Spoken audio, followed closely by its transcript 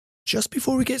Just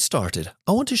before we get started,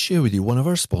 I want to share with you one of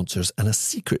our sponsors and a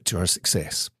secret to our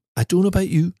success. I don't know about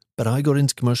you, but I got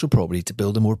into commercial property to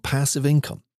build a more passive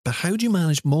income. But how do you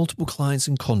manage multiple clients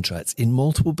and contracts in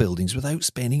multiple buildings without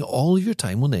spending all of your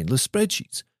time on endless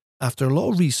spreadsheets? After a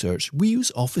lot of research, we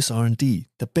use Office R&D,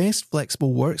 the best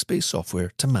flexible workspace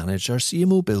software to manage our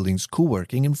CMO buildings,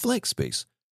 co-working and flex space.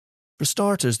 For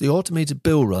starters, the automated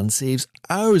bill run saves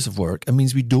hours of work and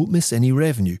means we don't miss any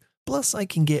revenue. Plus, I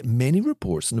can get many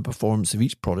reports on the performance of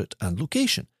each product and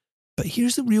location. But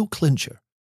here's the real clincher.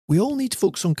 We all need to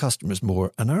focus on customers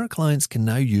more, and our clients can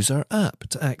now use our app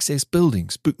to access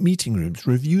buildings, book meeting rooms,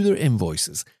 review their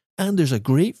invoices, and there's a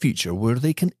great feature where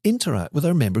they can interact with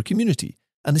our member community.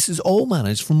 And this is all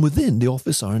managed from within the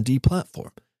Office R&D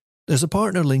platform. There's a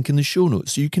partner link in the show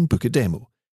notes so you can book a demo.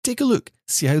 Take a look,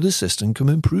 see how the system can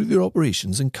improve your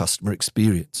operations and customer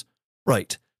experience.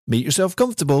 Right, make yourself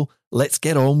comfortable. Let's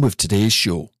get on with today's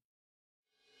show.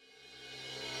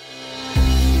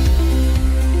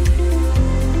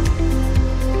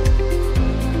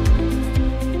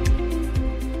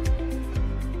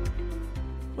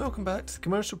 Welcome back to the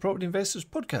Commercial Property Investors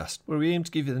Podcast, where we aim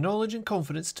to give you the knowledge and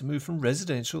confidence to move from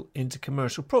residential into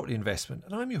commercial property investment.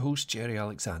 And I'm your host, Jerry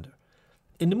Alexander.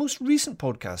 In the most recent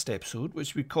podcast episode,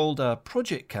 which we called a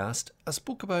Project Cast, I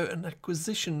spoke about an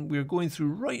acquisition we're going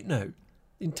through right now.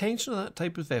 The intention of that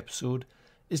type of episode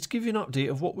is to give you an update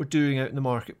of what we're doing out in the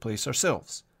marketplace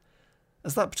ourselves.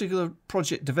 As that particular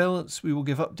project develops, we will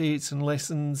give updates and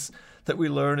lessons that we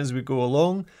learn as we go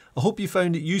along. I hope you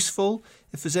found it useful.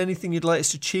 If there's anything you'd like us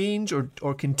to change or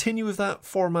continue with that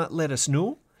format, let us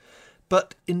know.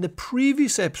 But in the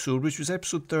previous episode, which was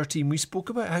episode 13, we spoke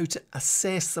about how to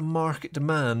assess the market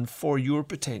demand for your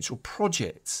potential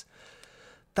projects.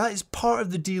 That is part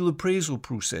of the deal appraisal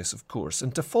process, of course.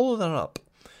 And to follow that up,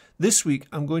 this week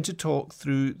I'm going to talk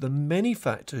through the many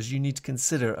factors you need to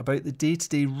consider about the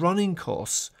day-to-day running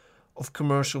costs of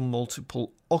commercial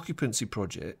multiple occupancy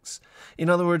projects. In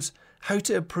other words, how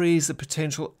to appraise the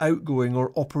potential outgoing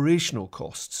or operational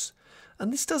costs.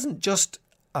 And this doesn't just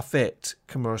affect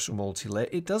commercial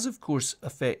multi-let, it does of course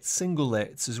affect single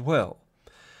lets as well.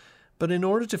 But in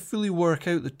order to fully work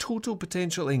out the total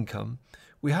potential income,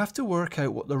 we have to work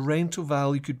out what the rental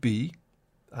value could be.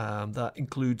 That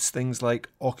includes things like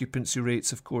occupancy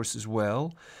rates, of course, as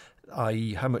well,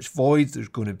 i.e. how much void there's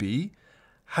going to be,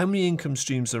 how many income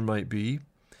streams there might be,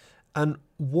 and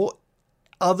what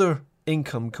other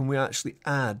income can we actually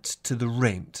add to the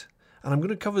rent. And I'm going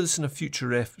to cover this in a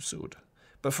future episode.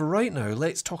 But for right now,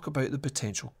 let's talk about the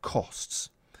potential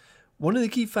costs. One of the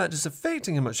key factors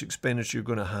affecting how much expenditure you're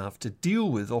going to have to deal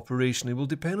with operationally will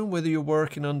depend on whether you're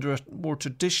working under a more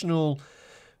traditional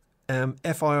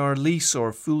FIR lease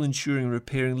or full insuring and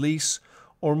repairing lease,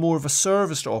 or more of a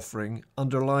serviced offering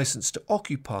under license to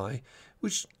occupy,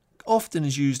 which often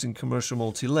is used in commercial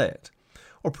multi-let.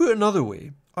 Or put another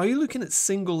way, are you looking at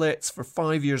single lets for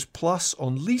 5 years plus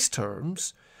on lease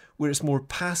terms, where it's more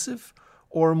passive,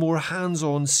 or a more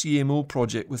hands-on CMO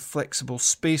project with flexible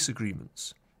space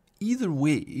agreements? Either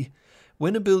way,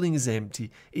 when a building is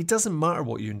empty, it doesn't matter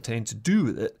what you intend to do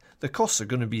with it, the costs are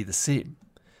going to be the same.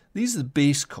 These are the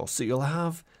base costs that you'll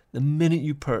have the minute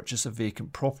you purchase a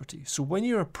vacant property. So when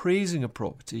you're appraising a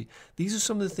property, these are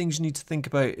some of the things you need to think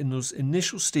about in those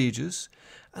initial stages.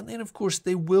 And then, of course,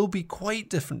 they will be quite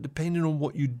different depending on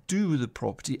what you do with the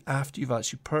property after you've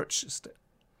actually purchased it.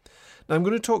 Now, I'm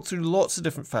going to talk through lots of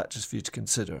different factors for you to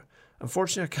consider.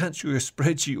 Unfortunately, I can't show you a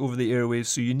spreadsheet over the airwaves,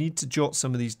 so you need to jot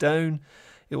some of these down.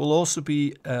 It will also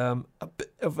be a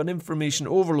bit of an information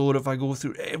overload if I go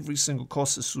through every single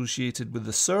cost associated with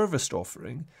the serviced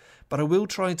offering, but I will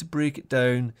try to break it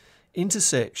down into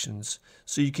sections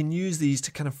so you can use these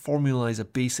to kind of formalize a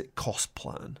basic cost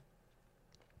plan.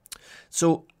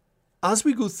 So as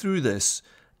we go through this,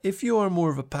 if you are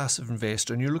more of a passive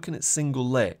investor and you're looking at single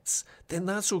lets, then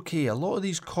that's okay. A lot of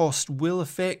these costs will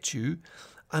affect you,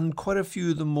 and quite a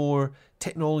few of the more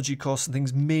technology costs and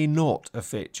things may not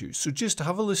affect you. So just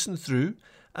have a listen through,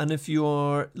 and if you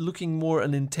are looking more at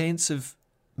an intensive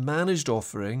managed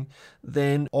offering,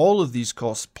 then all of these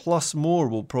costs plus more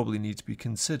will probably need to be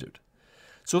considered.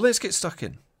 So let's get stuck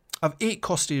in. I have 8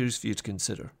 cost areas for you to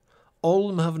consider. All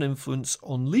of them have an influence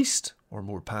on leased or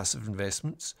more passive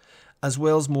investments, as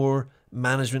well as more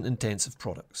management-intensive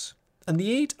products. And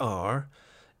the 8 are,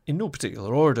 in no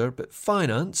particular order, but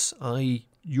finance, i.e.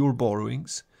 your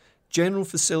borrowings, general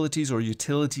facilities or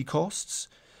utility costs,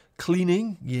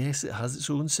 cleaning, yes, it has its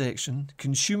own section,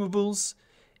 consumables,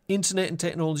 internet and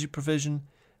technology provision,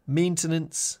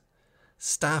 maintenance,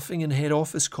 staffing and head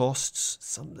office costs,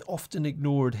 some often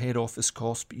ignored head office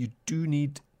costs, but you do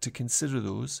need to consider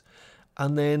those,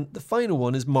 And then the final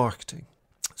one is marketing.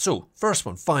 So, first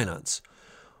one, finance.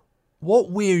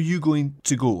 What way are you going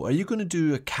to go? Are you going to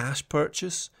do a cash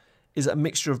purchase? Is it a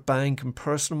mixture of bank and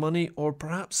personal money? Or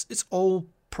perhaps it's all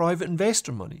private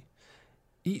investor money?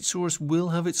 Each source will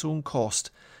have its own cost,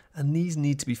 and these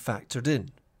need to be factored in.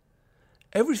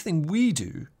 Everything we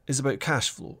do is about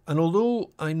cash flow, and although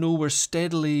I know we're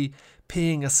steadily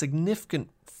paying a significant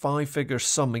 5-figure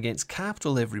sum against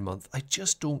capital every month, I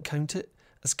just don't count it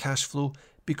as cash flow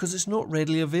because it's not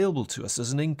readily available to us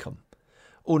as an income.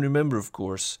 Oh, and remember, of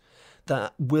course,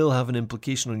 that will have an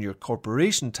implication on your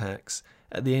corporation tax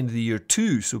at the end of the year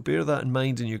too, so bear that in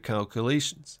mind in your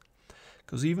calculations.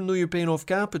 Because even though you're paying off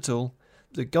capital,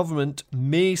 the government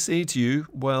may say to you,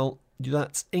 well,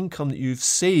 that's income that you've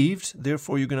saved,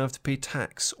 therefore you're going to have to pay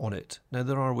tax on it. Now,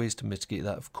 there are ways to mitigate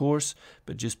that, of course,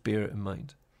 but just bear it in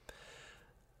mind.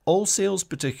 All sales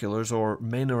particulars, or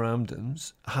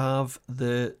memorandums, have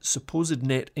the supposed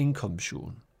net income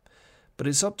shown, but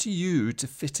it's up to you to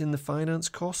fit in the finance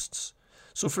costs.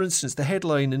 So, for instance, the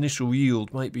headline initial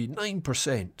yield might be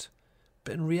 9%,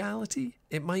 but in reality,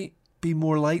 it might be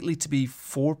more likely to be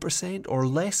 4% or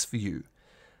less for you,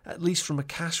 at least from a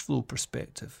cash flow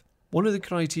perspective. One of the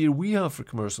criteria we have for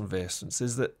commercial investments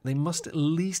is that they must at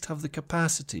least have the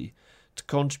capacity to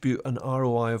contribute an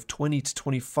ROI of 20 to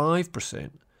 25%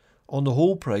 on the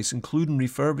whole price, including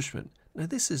refurbishment. Now,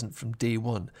 this isn't from day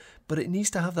one, but it needs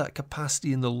to have that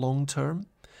capacity in the long term.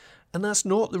 And that's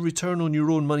not the return on your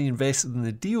own money invested in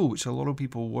the deal, which a lot of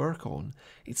people work on.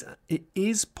 It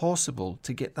is possible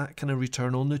to get that kind of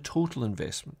return on the total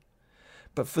investment.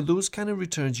 But for those kind of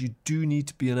returns, you do need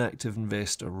to be an active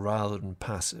investor rather than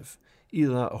passive.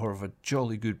 Either that or have a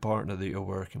jolly good partner that you're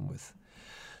working with.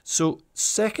 So,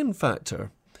 second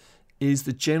factor is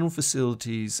the general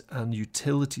facilities and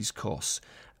utilities costs.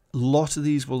 A lot of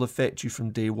these will affect you from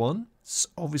day one.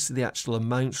 Obviously, the actual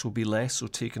amounts will be less. So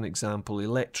take an example,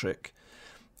 electric.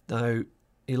 Now,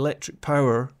 electric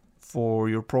power for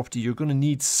your property, you're going to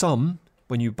need some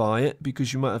when you buy it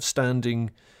because you might have standing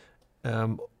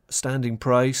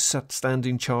price,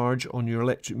 standing charge on your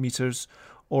electric meters,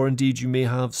 or indeed you may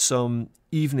have some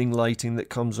evening lighting that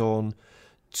comes on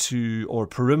or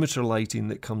perimeter lighting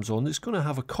that comes on. It's going to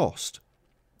have a cost.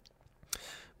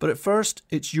 But at first,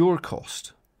 it's your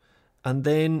cost. And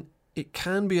then it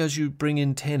can be, as you bring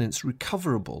in tenants,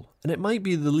 recoverable. And it might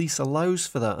be the lease allows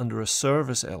for that under a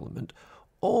service element.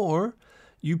 Or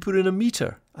you put in a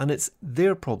meter and it's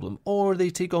their problem. Or they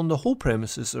take on the whole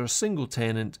premises. They're a single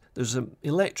tenant. There's an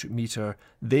electric meter.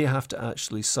 They have to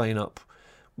actually sign up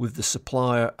with the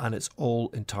supplier and it's all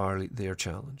entirely their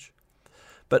challenge.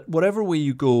 But whatever way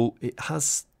you go, it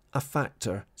has a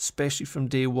factor, especially from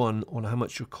day one, on how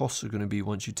much your costs are going to be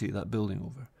once you take that building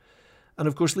over. And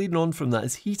of course, leading on from that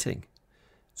is heating.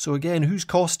 So again, whose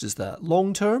cost is that?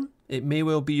 Long term, it may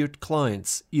well be your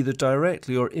clients, either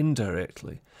directly or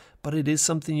indirectly. But it is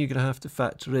something you're going to have to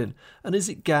factor in. And is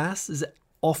it gas? Is it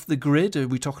off the grid? Are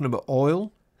we talking about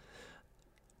oil?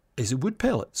 Is it wood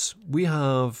pellets? We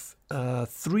have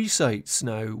 3 sites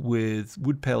now with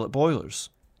wood pellet boilers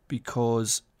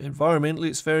because environmentally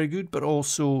it's very good, but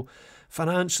also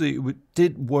financially it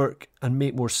did work and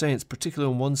make more sense, particularly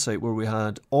on one site where we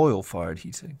had oil-fired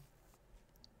heating.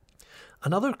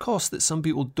 Another cost that some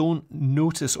people don't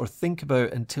notice or think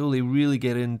about until they really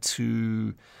get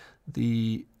into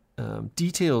the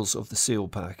details of the sale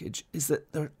package is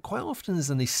that there quite often is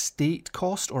an estate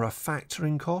cost or a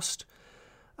factoring cost.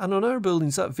 And on our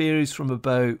buildings that varies from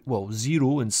about,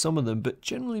 zero in some of them, but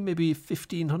generally maybe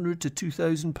 £1,500 to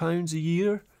 £2,000 a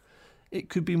year. It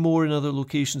could be more in other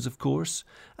locations, of course.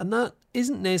 And that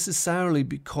isn't necessarily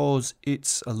because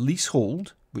it's a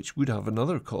leasehold, which would have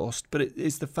another cost, but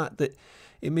it's the fact that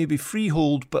it may be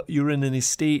freehold, but you're in an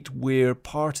estate where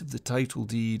part of the title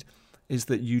deed is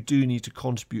that you do need to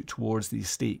contribute towards the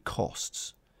estate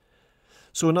costs.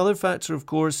 So another factor, of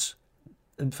course,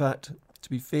 in fact, to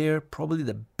be fair, probably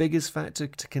the biggest factor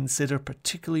to consider,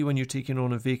 particularly when you're taking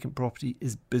on a vacant property,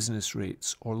 is business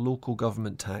rates or local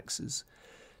government taxes.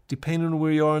 Depending on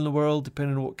where you are in the world,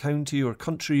 depending on what county or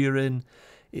country you're in,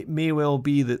 it may well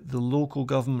be that the local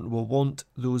government will want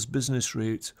those business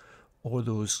rates or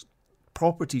those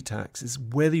property taxes,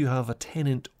 whether you have a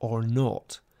tenant or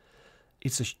not.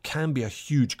 It can be a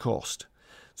huge cost.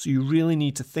 So you really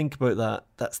need to think about that.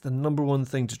 That's the number one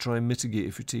thing to try and mitigate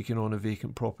if you're taking on a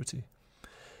vacant property.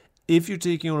 If you're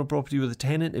taking on a property with a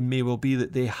tenant, it may well be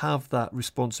that they have that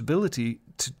responsibility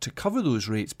to cover those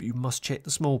rates, but you must check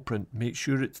the small print. Make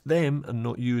sure it's them and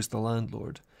not you as the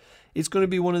landlord. It's going to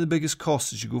be one of the biggest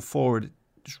costs as you go forward.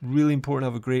 It's really important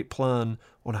to have a great plan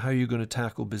on how you're going to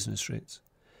tackle business rates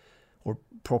or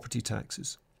property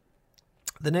taxes.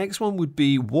 The next one would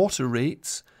be water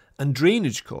rates and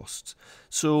drainage costs.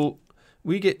 So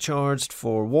we get charged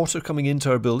for water coming into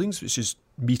our buildings, which is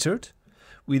metered.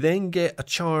 We then get a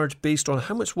charge based on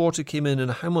how much water came in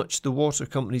and how much the water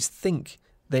companies think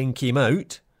then came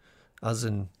out, as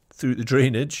in through the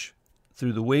drainage,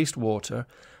 through the wastewater.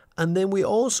 And then we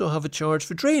also have a charge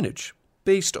for drainage,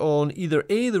 based on either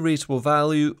A, the rateable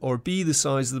value, or B, the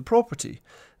size of the property.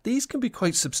 These can be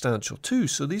quite substantial too,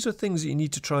 so these are things that you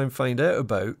need to try and find out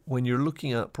about when you're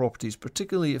looking at properties,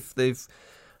 particularly if they've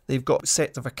got a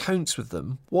set of accounts with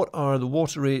them. What are the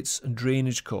water rates and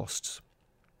drainage costs?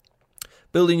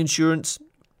 Building insurance,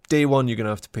 day one you're going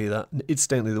to have to pay that.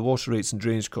 Incidentally, the water rates and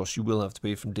drainage costs you will have to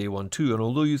pay from day one too. And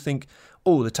although you think,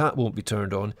 oh, the tap won't be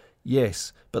turned on,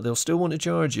 yes, but they'll still want to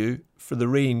charge you for the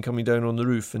rain coming down on the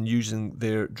roof and using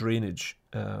their drainage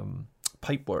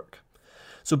pipework.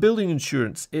 So building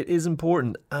insurance, it is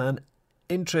important, and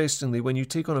interestingly, when you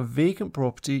take on a vacant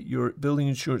property, your building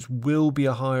insurance will be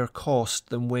a higher cost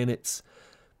than when it's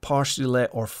partially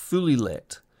let or fully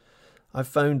let. I've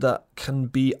found that can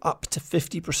be up to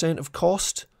 50% of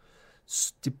cost,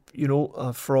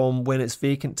 from when it's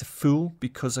vacant to full,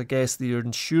 because I guess the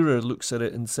insurer looks at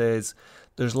it and says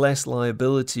there's less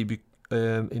liability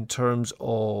in terms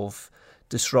of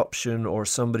disruption or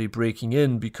somebody breaking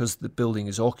in because the building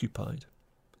is occupied.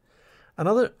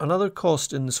 Another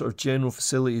cost in the sort of general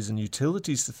facilities and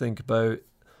utilities to think about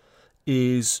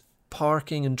is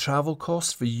parking and travel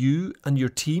costs for you and your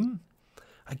team.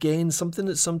 Again, something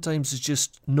that sometimes is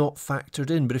just not factored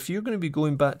in. But if you're going to be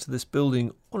going back to this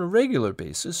building on a regular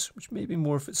basis, which may be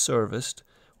more if it's serviced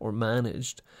or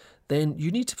managed, then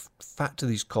you need to factor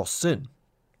these costs in.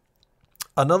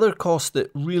 Another cost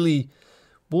that really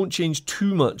won't change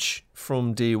too much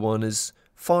from day one is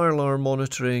fire alarm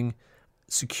monitoring,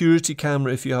 security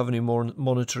camera if you have any more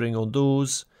monitoring on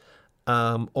those,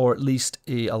 or at least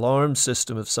a alarm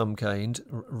system of some kind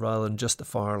rather than just a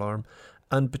fire alarm,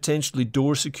 and potentially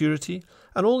door security.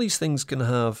 And all these things can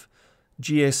have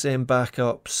GSM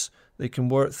backups. They can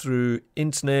work through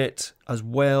internet as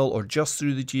well, or just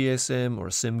through the GSM or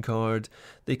a SIM card.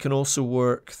 They can also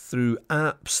work through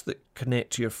apps that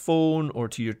connect to your phone or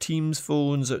to your team's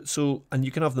phones. And you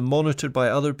can have them monitored by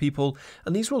other people.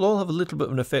 And these will all have a little bit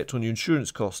of an effect on your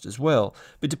insurance cost as well.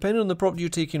 But depending on the property you're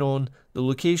taking on, the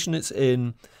location it's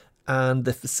in, and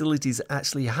the facilities it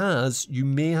actually has, you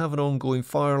may have an ongoing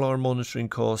fire alarm monitoring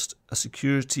cost, a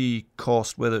security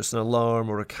cost, whether it's an alarm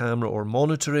or a camera or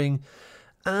monitoring.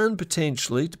 And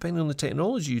potentially, depending on the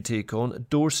technology you take on,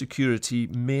 door security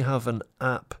may have an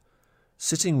app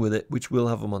sitting with it, which will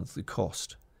have a monthly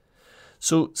cost.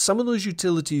 So some of those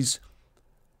utilities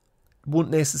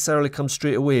won't necessarily come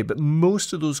straight away, but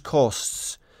most of those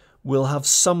costs will have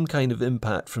some kind of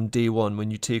impact from day one when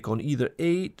you take on either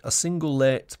a single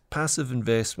let passive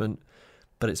investment,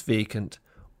 but it's vacant,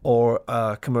 or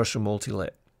a commercial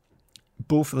multi-let.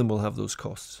 Both of them will have those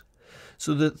costs.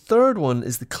 So the third one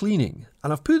is the cleaning.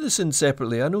 And I've put this in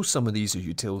separately. I know some of these are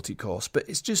utility costs, but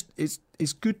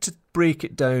it's good to break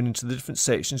it down into the different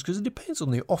sections because it depends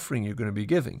on the offering you're going to be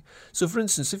giving. So for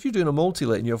instance, if you're doing a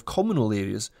multi-let and you have communal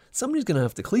areas, somebody's going to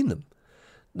have to clean them.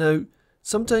 Now,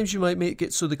 sometimes you might make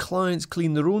it so the clients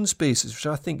clean their own spaces, which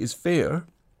I think is fair,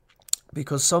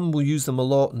 because some will use them a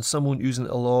lot and some won't use it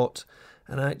a lot.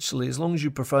 And actually, as long as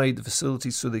you provide the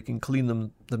facilities so they can clean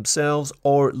them themselves,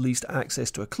 or at least access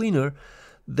to a cleaner,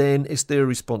 then it's their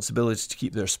responsibility to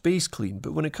keep their space clean.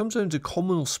 But when it comes down to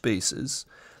communal spaces,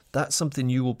 that's something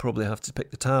you will probably have to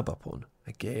pick the tab up on.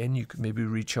 Again, you could maybe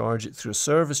recharge it through a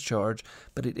service charge,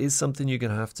 but it is something you're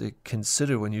going to have to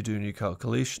consider when you're doing your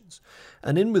calculations.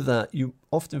 And in with that, you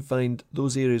often find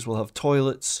those areas will have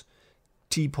toilets,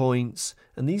 tea points,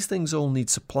 and these things all need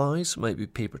supplies. It might be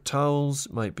paper towels,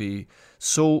 it might be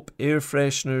soap, air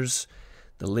fresheners.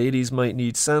 The ladies might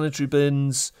need sanitary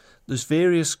bins. There's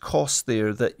various costs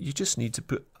there that you just need to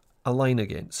put a line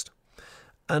against.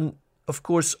 And of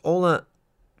course, all that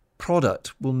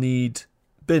product will need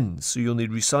bins. So you'll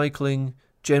need recycling,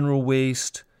 general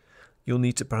waste. You'll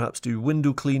need to perhaps do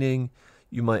window cleaning.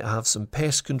 You might have some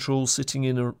pest control sitting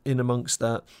in amongst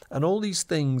that. And all these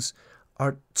things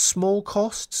are small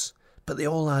costs, but they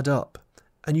all add up.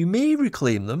 And you may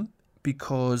reclaim them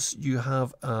because you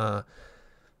have a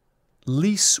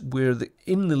lease where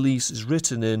in the lease is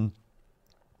written in,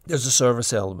 there's a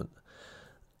service element.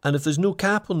 And if there's no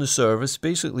cap on the service,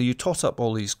 basically you tot up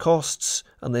all these costs,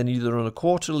 and then either on a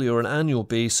quarterly or an annual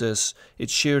basis,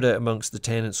 it's shared out amongst the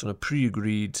tenants on a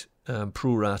pre-agreed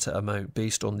pro rata amount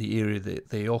based on the area that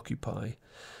they occupy.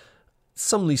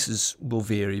 Some leases will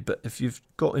vary, but if you've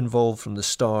got involved from the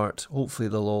start, hopefully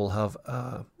they'll all have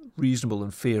a reasonable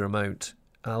and fair amount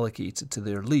allocated to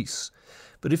their lease.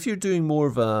 But if you're doing more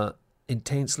of a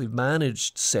intensely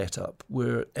managed setup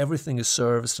where everything is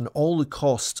serviced and all the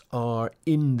costs are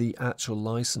in the actual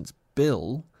license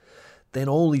bill, then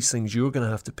all these things you're going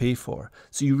to have to pay for.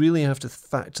 So you really have to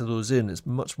factor those in. It's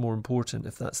much more important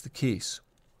if that's the case.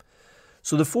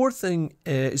 So the fourth thing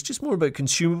is just more about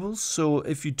consumables. So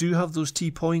if you do have those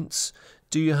T points,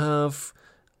 do you have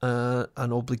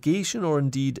an obligation or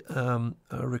indeed a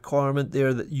requirement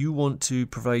there that you want to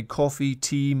provide coffee,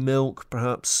 tea, milk?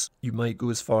 Perhaps you might go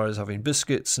as far as having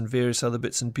biscuits and various other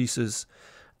bits and pieces.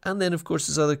 And then, of course,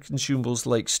 there's other consumables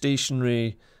like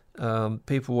stationery,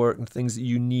 paperwork and things that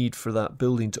you need for that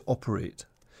building to operate.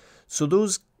 So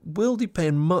those will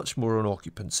depend much more on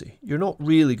occupancy. You're not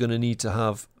really going to need to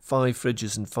have 5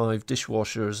 fridges and 5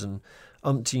 dishwashers and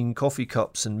umpteen coffee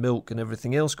cups and milk and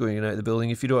everything else going in and out of the building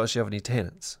if you don't actually have any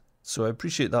tenants. So I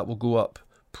appreciate that will go up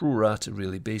pro rata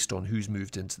really based on who's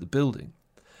moved into the building.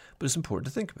 But it's important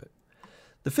to think about.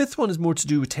 The fifth one is more to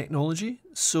do with technology.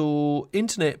 So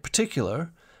internet in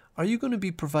particular, are you going to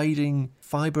be providing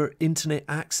fibre internet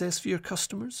access for your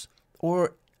customers?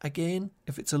 Or again,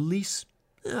 if it's a lease,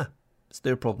 it's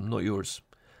their problem, not yours.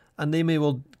 And they may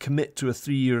well commit to a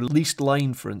 3-year leased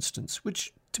line, for instance,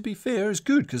 which, to be fair, is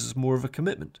good because it's more of a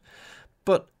commitment.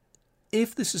 But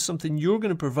if this is something you're going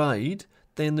to provide,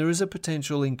 then there is a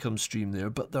potential income stream there,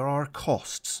 but there are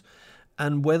costs.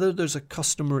 And whether there's a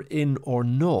customer in or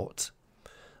not,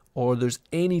 or there's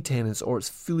any tenants, or it's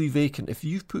fully vacant, if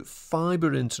you've put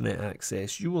fibre internet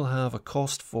access, you will have a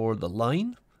cost for the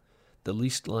line, the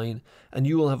leased line, and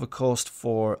you will have a cost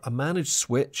for a managed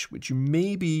switch, which you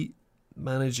may be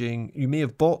managing. You may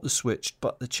have bought the switch,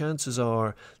 but the chances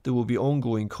are there will be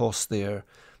ongoing costs there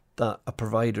that a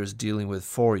provider is dealing with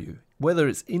for you, whether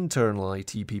it's internal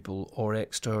IT people or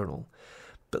external.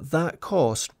 But that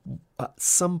cost, at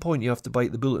some point you have to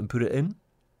bite the bullet and put it in.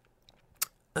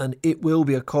 And it will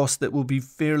be a cost that will be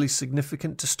fairly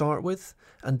significant to start with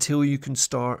until you can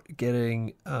start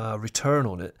getting a return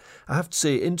on it. I have to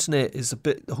say, internet is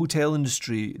the hotel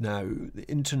industry now, the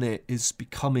internet is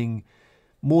becoming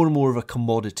more and more of a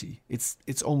commodity.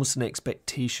 It's almost an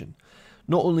expectation.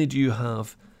 Not only do you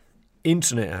have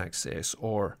internet access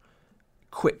or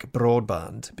quick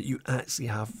broadband, but you actually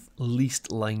have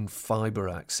leased line fibre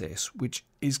access, which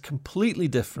is completely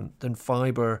different than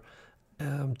fibre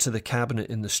to the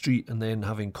cabinet in the street and then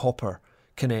having copper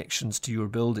connections to your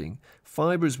building.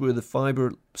 Fibre is where the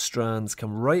fibre strands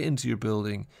come right into your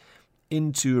building,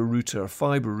 into a router, a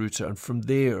fibre router, and from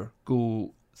there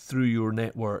go through your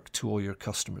network to all your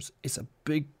customers. It's a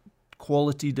big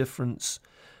quality difference.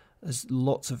 There's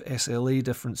lots of SLA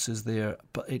differences there,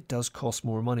 but it does cost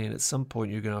more money, and at some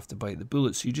point you're going to have to bite the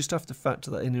bullet. So you just have to factor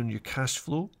that in on your cash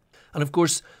flow. And of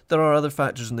course, there are other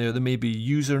factors in there. There may be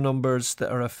user numbers that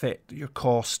are affect your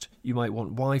cost. You might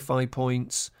want Wi-Fi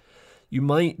points. You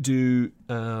might do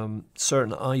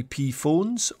certain IP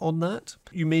phones on that.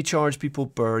 You may charge people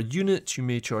per unit. You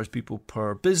may charge people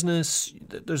per business.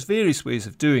 There's various ways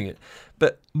of doing it.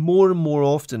 But more and more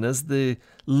often, as the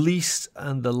lease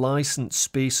and the license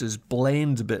spaces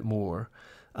blend a bit more,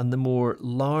 and the more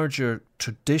larger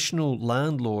traditional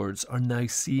landlords are now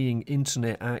seeing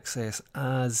internet access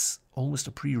as almost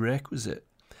a prerequisite.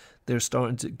 They're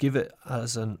starting to give it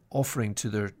as an offering to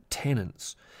their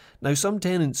tenants. Now, some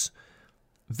tenants,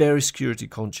 very security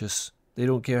conscious, they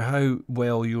don't care how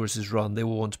well yours is run, they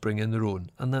will want to bring in their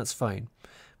own, and that's fine.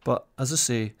 But as I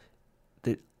say,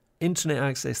 the internet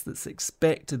access that's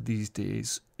expected these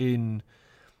days in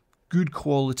good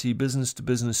quality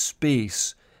business-to-business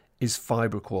space is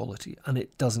fibre quality, and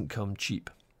it doesn't come cheap.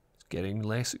 It's getting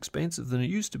less expensive than it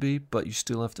used to be, but you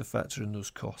still have to factor in those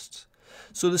costs.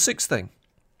 So the sixth thing,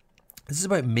 this is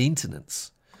about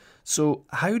maintenance. So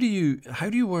how do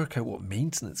you work out what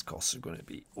maintenance costs are going to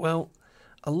be? Well,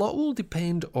 a lot will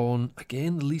depend on,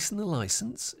 again, the lease and the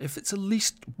license. If it's a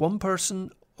leased one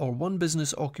person or one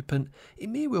business occupant, it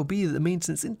may well be that the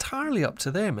maintenance is entirely up to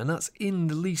them, and that's in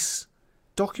the lease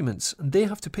documents, and they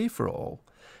have to pay for it all.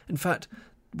 In fact,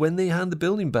 when they hand the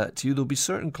building back to you, there'll be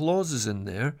certain clauses in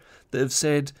there that have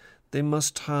said they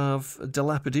must have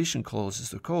dilapidation clauses,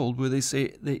 they're called, where they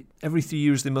say every 3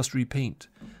 years they must repaint.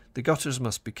 The gutters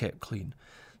must be kept clean.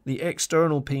 The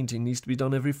external painting needs to be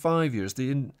done every 5 years.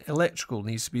 The electrical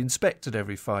needs to be inspected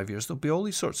every 5 years. There'll be all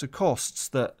these sorts of costs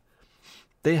that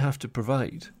they have to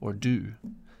provide or do.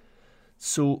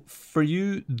 So for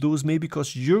you, those may be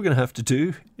costs you're going to have to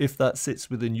do if that sits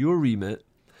within your remit.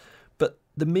 But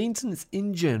the maintenance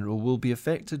in general will be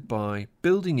affected by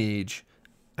building age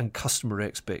and customer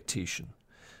expectation.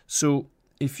 So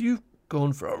if you've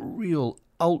gone for a real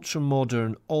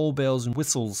ultra-modern, all bells and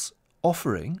whistles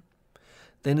offering,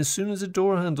 then as soon as a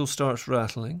door handle starts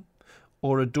rattling,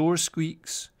 or a door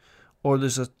squeaks, or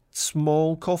there's a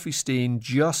small coffee stain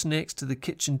just next to the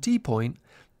kitchen tea point,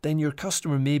 then your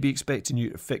customer may be expecting you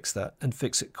to fix that and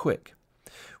fix it quick.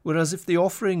 Whereas if the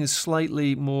offering is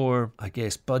slightly more,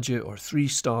 budget or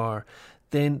 3-star,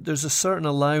 then there's a certain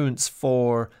allowance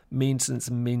for maintenance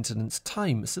and maintenance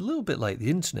time. It's a little bit like the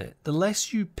internet. The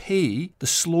less you pay, the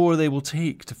slower they will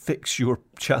take to fix your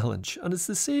challenge. And it's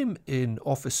the same in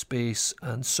office space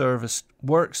and service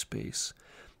workspace,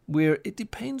 where it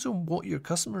depends on what your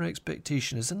customer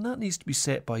expectation is, and that needs to be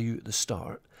set by you at the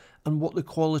start, and what the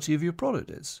quality of your product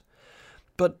is.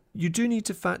 But you do need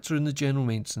to factor in the general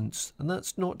maintenance, and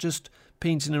that's not just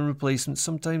painting and replacement.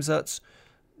 Sometimes that's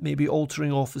maybe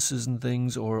altering offices and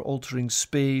things, or altering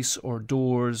space or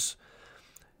doors.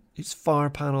 It's fire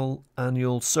panel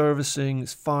annual servicing,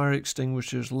 it's fire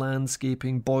extinguishers,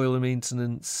 landscaping, boiler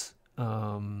maintenance,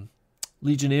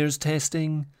 Legionnaires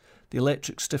testing, the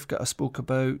electric certificate I spoke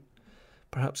about,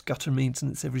 perhaps gutter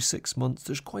maintenance every 6 months.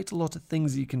 There's quite a lot of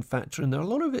things that you can factor in there. A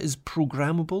lot of it is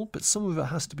programmable, but some of it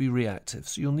has to be reactive.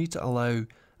 So you'll need to allow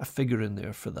a figure in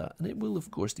there for that. And it will,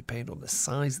 of course, depend on the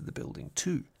size of the building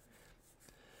too.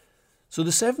 So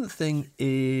the 7th thing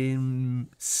in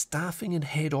staffing and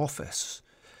head office.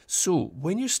 So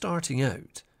when you're starting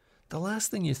out, the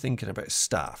last thing you're thinking about is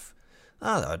staff.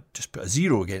 I'd just put a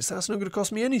 0 against that. That's not going to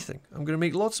cost me anything. I'm going to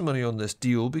make lots of money on this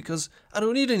deal because I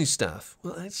don't need any staff.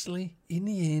 Well, actually, in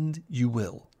the end, you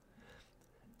will.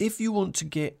 If you want to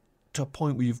get to a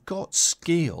point where you've got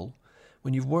scale,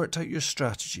 when you've worked out your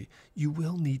strategy, you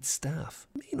will need staff.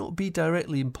 They may not be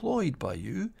directly employed by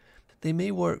you. They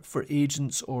may work for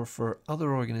agents or for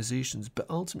other organisations, but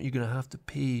ultimately you're going to have to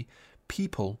pay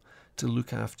people to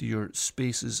look after your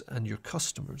spaces and your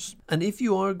customers. And if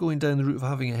you are going down the route of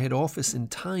having a head office in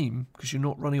time, because you're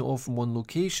not running it all from one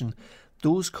location,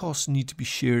 those costs need to be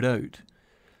shared out.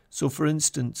 So for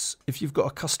instance, if you've got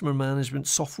a customer management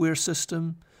software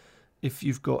system, if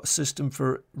you've got a system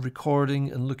for recording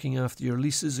and looking after your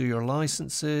leases or your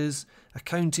licenses,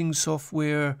 accounting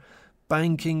software,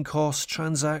 banking costs,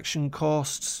 transaction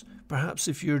costs, perhaps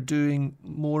if you're doing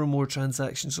more and more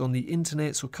transactions on the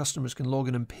internet so customers can log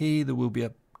in and pay, there will be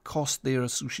a cost there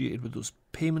associated with those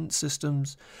payment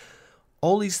systems.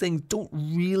 All these things don't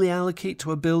really allocate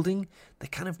to a building. They're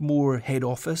kind of more head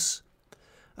office.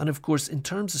 And of course, in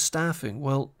terms of staffing,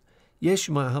 well, yes,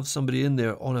 you might have somebody in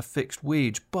there on a fixed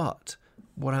wage, but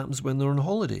what happens when they're on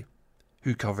holiday?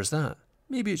 Who covers that?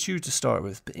 Maybe it's you to start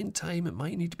with, but in time it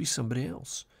might need to be somebody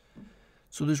else.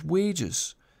 So there's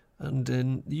wages. And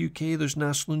in the UK, there's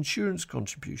national insurance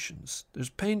contributions.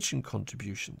 There's pension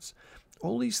contributions.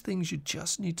 All these things you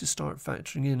just need to start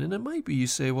factoring in. And it might be you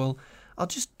say, well, I'll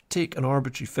just take an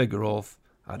arbitrary figure of,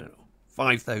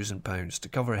 £5,000 to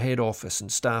cover head office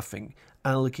and staffing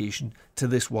allocation to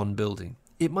this one building.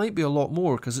 It might be a lot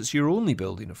more because it's your only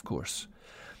building, of course.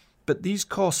 But these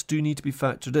costs do need to be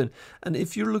factored in. And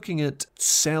if you're looking at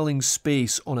selling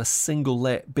space on a single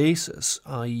let basis,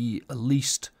 i.e. a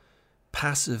leased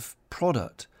passive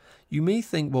product, you may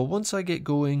think, well, once I get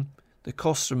going, the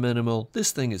costs are minimal.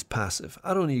 This thing is passive.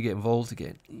 I don't need to get involved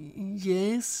again.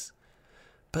 Yes.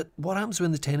 But what happens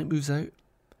when the tenant moves out?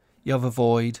 You have a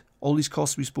void. All these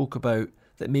costs we spoke about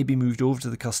that may be moved over to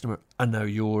the customer are now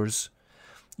yours.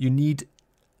 You need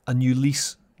a new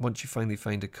lease once you finally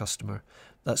find a customer.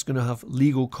 That's going to have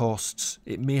legal costs.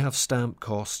 It may have stamp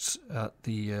costs at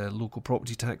the local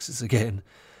property taxes again.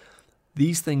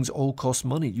 These things all cost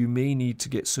money. You may need to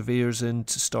get surveyors in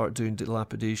to start doing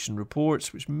dilapidation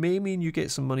reports, which may mean you get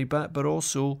some money back, but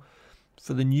also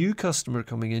for the new customer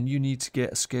coming in, you need to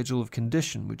get a schedule of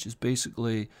condition, which is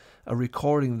basically a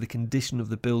recording of the condition of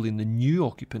the building the new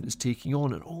occupant is taking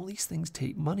on, and all these things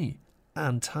take money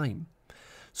and time.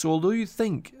 So although you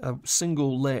think a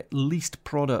single let leased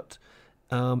product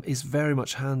is very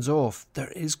much hands-off,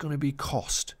 there is going to be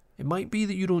cost. It might be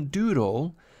that you don't do it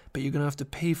all, but you're going to have to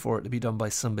pay for it to be done by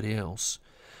somebody else.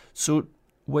 So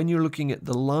when you're looking at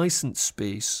the license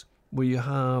space, where you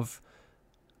have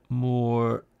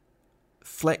more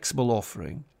flexible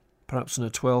offering, perhaps on a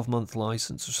 12-month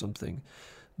license or something,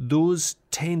 those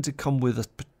tend to come with,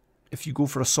 if you go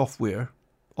for a software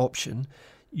option,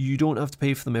 you don't have to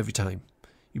pay for them every time.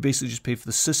 You basically just pay for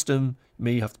the system. You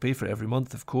may have to pay for it every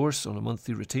month, of course, on a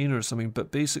monthly retainer or something,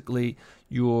 but basically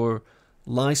your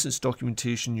license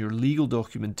documentation, your legal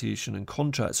documentation and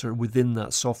contracts are within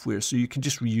that software, so you can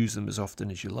just reuse them as often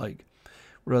as you like.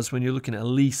 Whereas when you're looking at a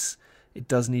lease, it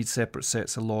does need separate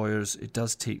sets of lawyers, it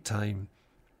does take time,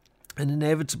 and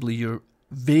inevitably your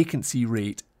vacancy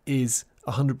rate is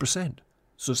 100%.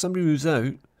 So if somebody moves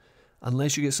out,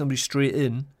 unless you get somebody straight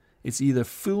in, it's either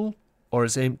full or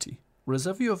it's empty. Whereas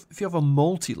if you have a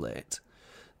multi-let,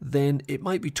 then it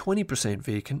might be 20%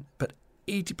 vacant, but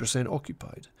 80%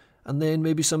 occupied. And then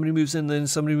maybe somebody moves in, then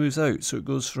somebody moves out. So it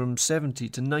goes from 70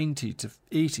 to 90 to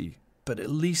 80. But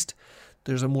at least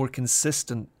there's a more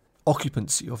consistent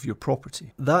occupancy of your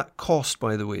property. That cost,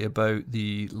 by the way, about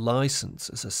the license,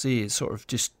 as I say, is sort of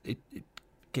just, it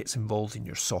gets involved in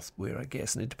your software, I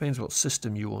guess. And it depends what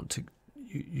system you want to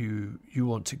you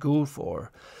want to go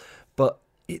for. But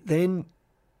it then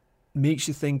makes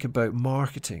you think about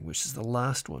marketing, which is the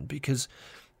last one, because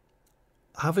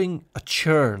having a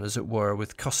churn, as it were,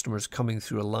 with customers coming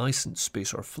through a licensed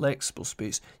space or a flexible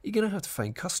space, you're going to have to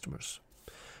find customers.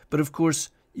 But of course,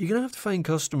 you're going to have to find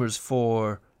customers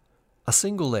for a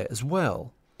single let as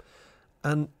well.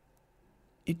 And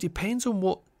it depends on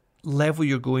what level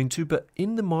you're going to, but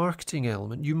in the marketing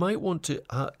element, you might want to,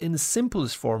 in the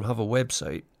simplest form, have a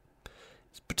website,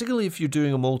 particularly if you're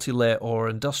doing a multi-let or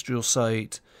industrial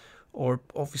site, or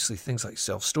obviously things like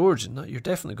self-storage and that, you're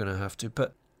definitely going to have to.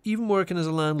 But even working as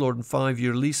a landlord in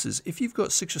 5-year leases, if you've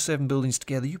got 6 or 7 buildings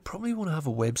together, you probably want to have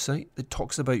a website that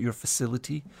talks about your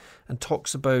facility and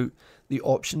talks about the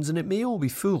options, and it may all be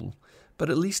full. But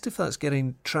at least if that's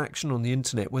getting traction on the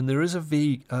internet, when there is a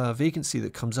vacancy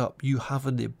that comes up, you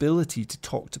have the ability to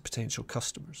talk to potential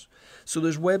customers. So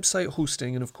there's website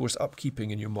hosting and, of course, upkeeping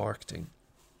in your marketing.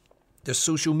 There's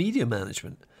social media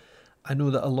management. I know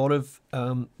that a lot of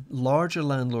larger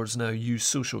landlords now use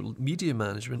social media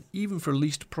management even for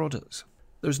leased products.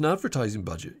 There's an advertising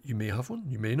budget. You may have one,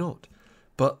 you may not.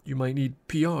 But you might need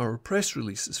PR or press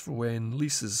releases for when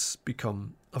leases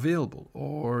become available.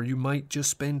 Or you might just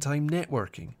spend time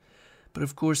networking. But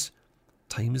of course,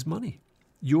 time is money.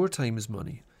 Your time is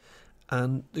money.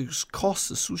 And there's costs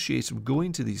associated with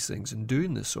going to these things and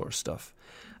doing this sort of stuff.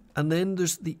 And then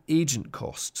there's the agent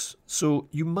costs. So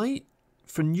you might,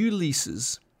 for new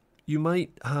leases, you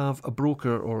might have a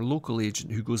broker or a local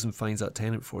agent who goes and finds that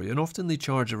tenant for you. And often they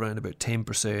charge around about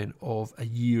 10% of a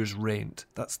year's rent.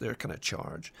 That's their kind of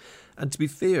charge. And to be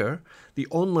fair, the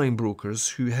online brokers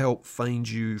who help find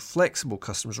you flexible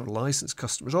customers or licensed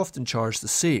customers often charge the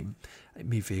same. It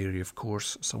may vary, of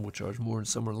course. Some will charge more and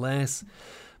some are less.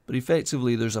 But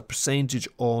effectively, there's a percentage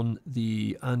on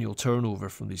the annual turnover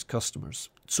from these customers.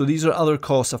 So these are other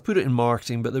costs. I've put it in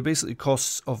marketing, but they're basically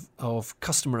costs of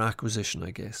customer acquisition,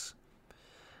 I guess.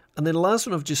 And then the last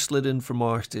one I've just slid in for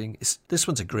marketing, this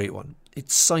one's a great one.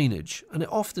 It's signage, and it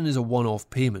often is a one-off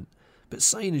payment. But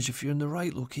signage, if you're in the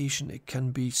right location, it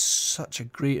can be such a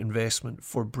great investment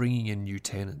for bringing in new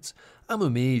tenants. I'm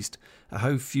amazed at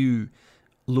how few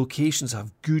locations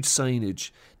have good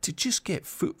signage to just get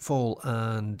footfall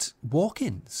and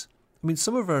walk-ins. I mean,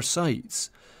 some of our sites,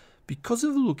 because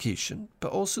of the location,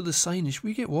 but also the signage,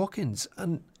 we get walk-ins.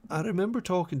 And I remember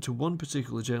talking to one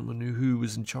particular gentleman who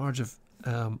was in charge of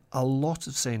a lot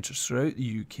of centres throughout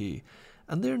the UK,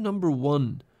 and their number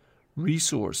one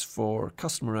resource for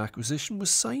customer acquisition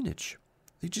was signage.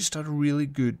 They just had really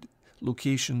good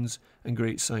locations and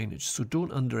great signage. So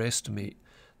don't underestimate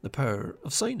the power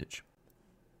of signage.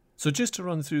 So just to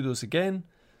run through those again,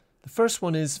 the first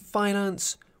one is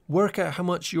finance. Work out how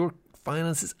much your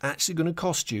finance is actually going to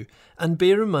cost you. And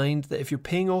bear in mind that if you're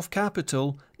paying off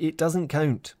capital, it doesn't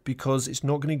count because it's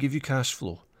not going to give you cash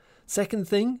flow. Second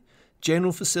thing,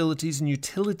 general facilities and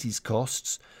utilities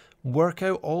costs. Work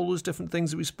out all those different things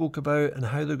that we spoke about and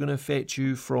how they're going to affect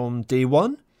you from day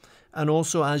one. And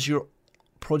also as your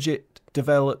project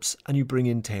develops and you bring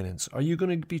in tenants. Are you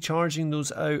going to be charging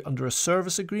those out under a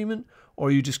service agreement, or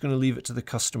are you just going to leave it to the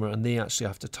customer and they actually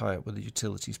have to tie it with the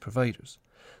utilities providers?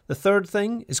 The third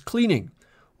thing is cleaning.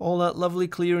 All that lovely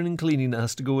clearing and cleaning that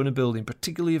has to go in a building,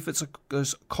 particularly if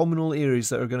there's communal areas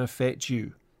that are going to affect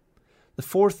you. The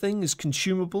fourth thing is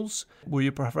consumables, where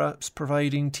you're perhaps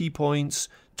providing tea points,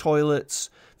 toilets,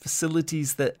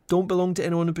 facilities that don't belong to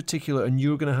anyone in particular, and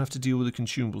you're going to have to deal with the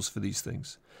consumables for these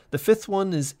things. The fifth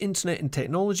one is internet and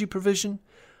technology provision.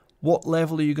 What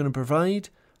level are you going to provide?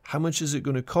 How much is it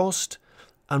going to cost?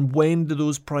 And when do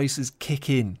those prices kick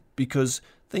in? Because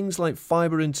things like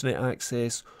fibre internet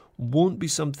access won't be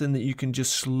something that you can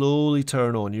just slowly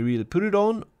turn on. You either put it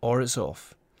on or it's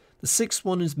off. The sixth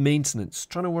one is maintenance,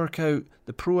 trying to work out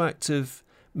the proactive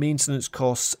maintenance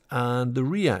costs and the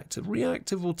reactive.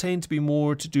 Reactive will tend to be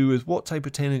more to do with what type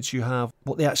of tenants you have,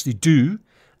 what they actually do,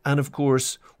 and of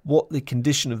course, what the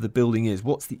condition of the building is,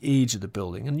 what's the age of the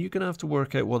building, and you're going to have to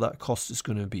work out what that cost is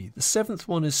going to be. The seventh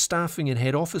one is staffing and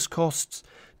head office costs.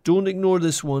 Don't ignore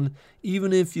this one,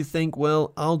 even if you think,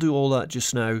 well, I'll do all that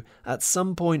just now. At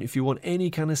some point, if you want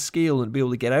any kind of scale and be able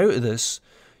to get out of this,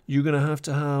 you're going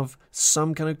to have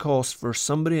some kind of cost for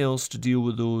somebody else to deal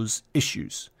with those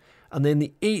issues. And then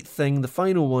the 8th thing, the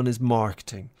final one, is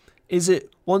marketing. Is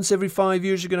it once every 5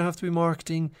 years you're going to have to be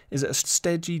marketing? Is it a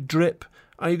steady drip?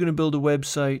 Are you going to build a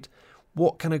website?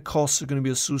 What kind of costs are going to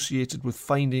be associated with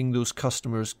finding those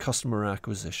customers, customer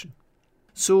acquisition?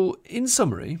 So in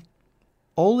summary,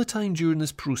 all the time during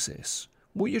this process,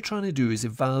 what you're trying to do is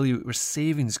evaluate where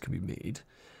savings can be made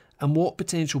and what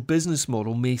potential business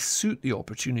model may suit the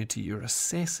opportunity you're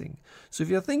assessing. So if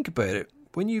you think about it,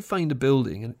 when you find a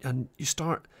building and you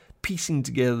start piecing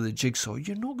together the jigsaw,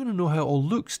 you're not going to know how it all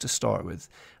looks to start with.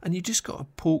 And you just got to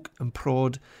poke and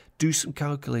prod, do some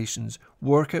calculations,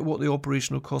 work out what the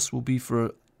operational costs will be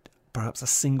for perhaps a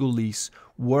single lease,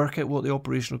 work out what the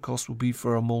operational costs will be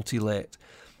for a multi-let,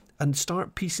 and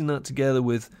start piecing that together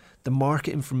with the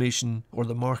market information or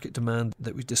the market demand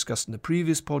that we discussed in the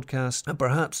previous podcast, and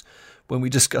perhaps when we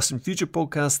discuss in future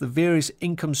podcasts, the various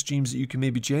income streams that you can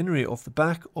maybe generate off the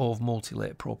back of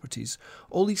multi-let properties.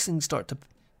 All these things start to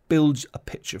build a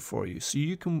picture for you so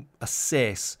you can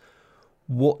assess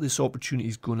what this opportunity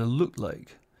is going to look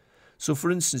like. So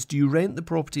for instance, do you rent the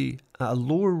property at a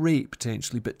lower rate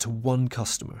potentially, but to one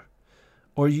customer?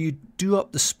 Or you do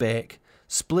up the spec,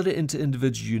 split it into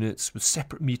individual units with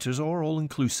separate meters or all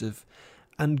inclusive,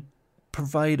 and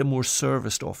provide a more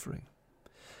serviced offering.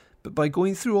 But by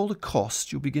going through all the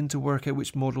costs, you'll begin to work out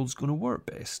which model is going to work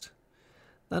best.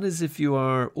 That is if you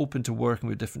are open to working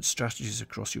with different strategies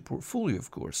across your portfolio,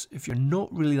 of course. If you're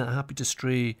not really that happy to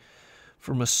stray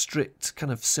from a strict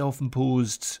kind of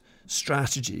self-imposed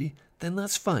strategy, then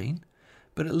that's fine.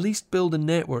 But at least build a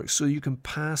network so you can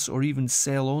pass or even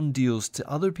sell on deals to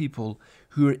other people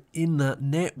who are in that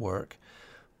network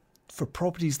for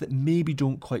properties that maybe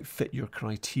don't quite fit your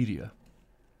criteria.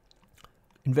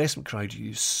 Investment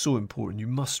criteria is so important. You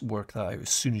must work that out as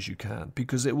soon as you can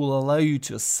because it will allow you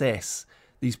to assess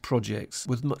these projects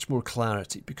with much more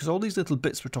clarity, because all these little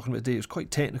bits we're talking about today is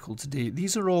quite technical today.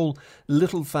 These are all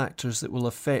little factors that will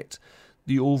affect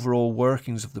the overall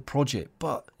workings of the project,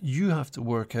 but you have to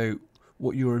work out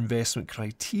what your investment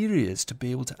criteria is to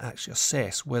be able to actually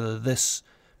assess whether this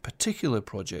particular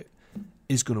project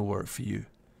is going to work for you.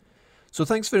 So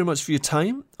thanks very much for your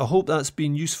time. I hope that's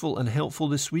been useful and helpful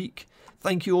this week.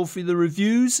 Thank you all for the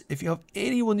reviews. If you have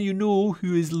anyone you know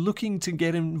who is looking to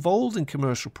get involved in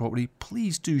commercial property,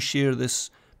 please do share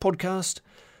this podcast.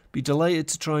 Be delighted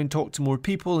to try and talk to more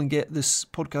people and get this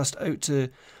podcast out to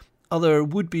other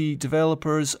would-be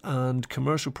developers and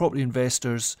commercial property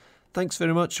investors. Thanks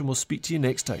very much, and we'll speak to you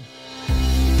next time.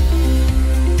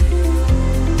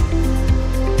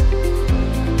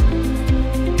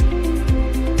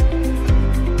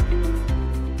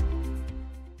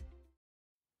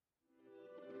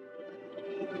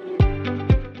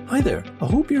 Hi there, I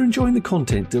hope you're enjoying the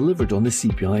content delivered on the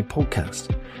CPI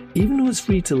podcast. Even though it's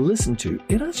free to listen to,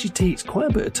 it actually takes quite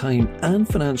a bit of time and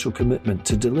financial commitment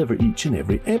to deliver each and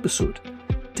every episode.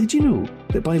 Did you know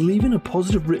that by leaving a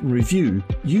positive written review,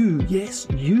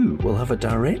 you will have a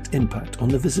direct impact on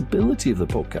the visibility of the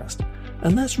podcast?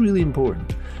 And that's really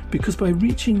important because by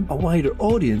reaching a wider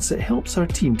audience, it helps our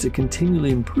team to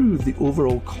continually improve the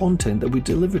overall content that we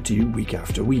deliver to you week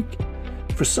after week.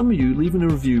 For some of you, leaving a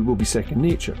review will be second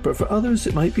nature, but for others,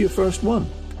 it might be a first one.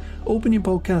 Open your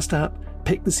podcast app,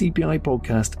 pick the CPI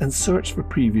podcast and search for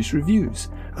previous reviews.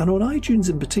 And on iTunes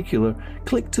in particular,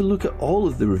 click to look at all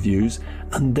of the reviews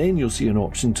and then you'll see an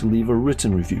option to leave a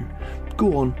written review.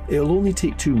 Go on, it'll only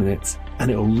take 2 minutes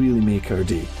and it'll really make our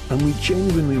day. And we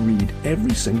genuinely read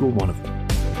every single one of them.